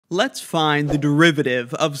Let's find the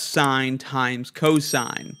derivative of sine times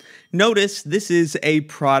cosine. Notice this is a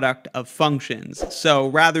product of functions, so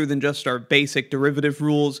rather than just our basic derivative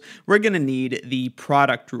rules, we're going to need the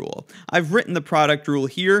product rule. I've written the product rule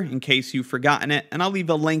here in case you've forgotten it, and I'll leave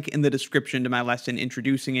a link in the description to my lesson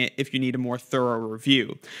introducing it if you need a more thorough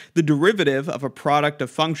review. The derivative of a product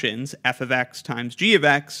of functions, f of x times g of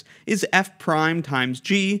x, is f prime times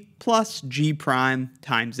g plus g prime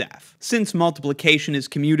times f. Since multiplication is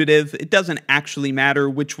commutative, it doesn't actually matter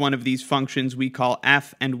which one of these functions we call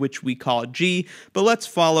f and which we call g, but let's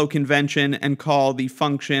follow convention and call the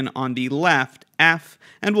function on the left f,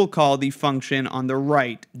 and we'll call the function on the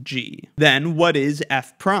right g. Then what is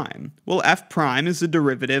f prime? Well, f prime is the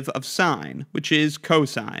derivative of sine, which is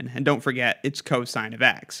cosine, and don't forget it's cosine of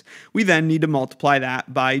x. We then need to multiply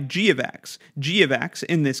that by g of x. G of x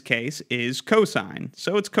in this case is cosine,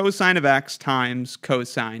 so it's cosine of x times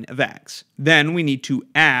cosine of x. Then we need to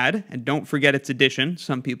add, and don't forget it's addition.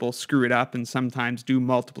 Some people screw it up and sometimes do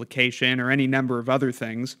multiplication or any number of other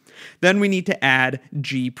things. Then we need to add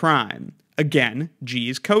g prime. Again, g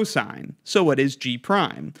is cosine. So what is g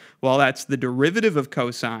prime? Well, that's the derivative of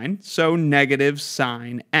cosine, so negative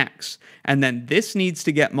sine x. And then this needs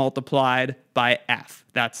to get multiplied by f.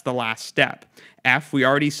 That's the last step. F, we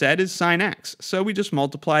already said, is sine x, so we just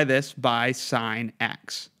multiply this by sine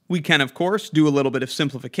x. We can, of course, do a little bit of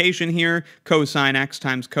simplification here. Cosine x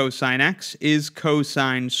times cosine x is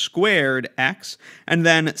cosine squared x, and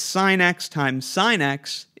then sine x times sine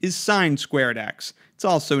x is sine squared x. It's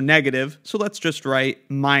also negative, so let's just write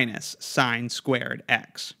minus sine squared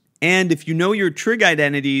x. And if you know your trig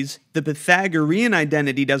identities, the Pythagorean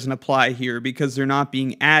identity doesn't apply here because they're not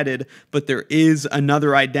being added, but there is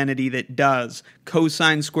another identity that does.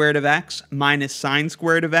 Cosine squared of x minus sine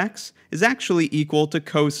squared of x is actually equal to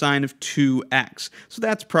cosine of 2x. So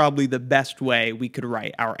that's probably the best way we could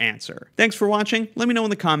write our answer. Thanks for watching. Let me know in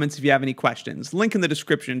the comments if you have any questions. Link in the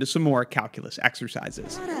description to some more calculus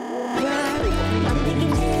exercises.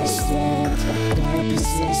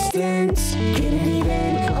 Persistence, couldn't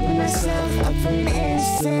even open myself up for an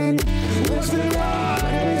instant. What's the law?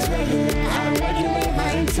 It's regular. I regulate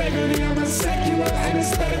my integrity. I'm a secular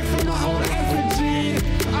anesthetic for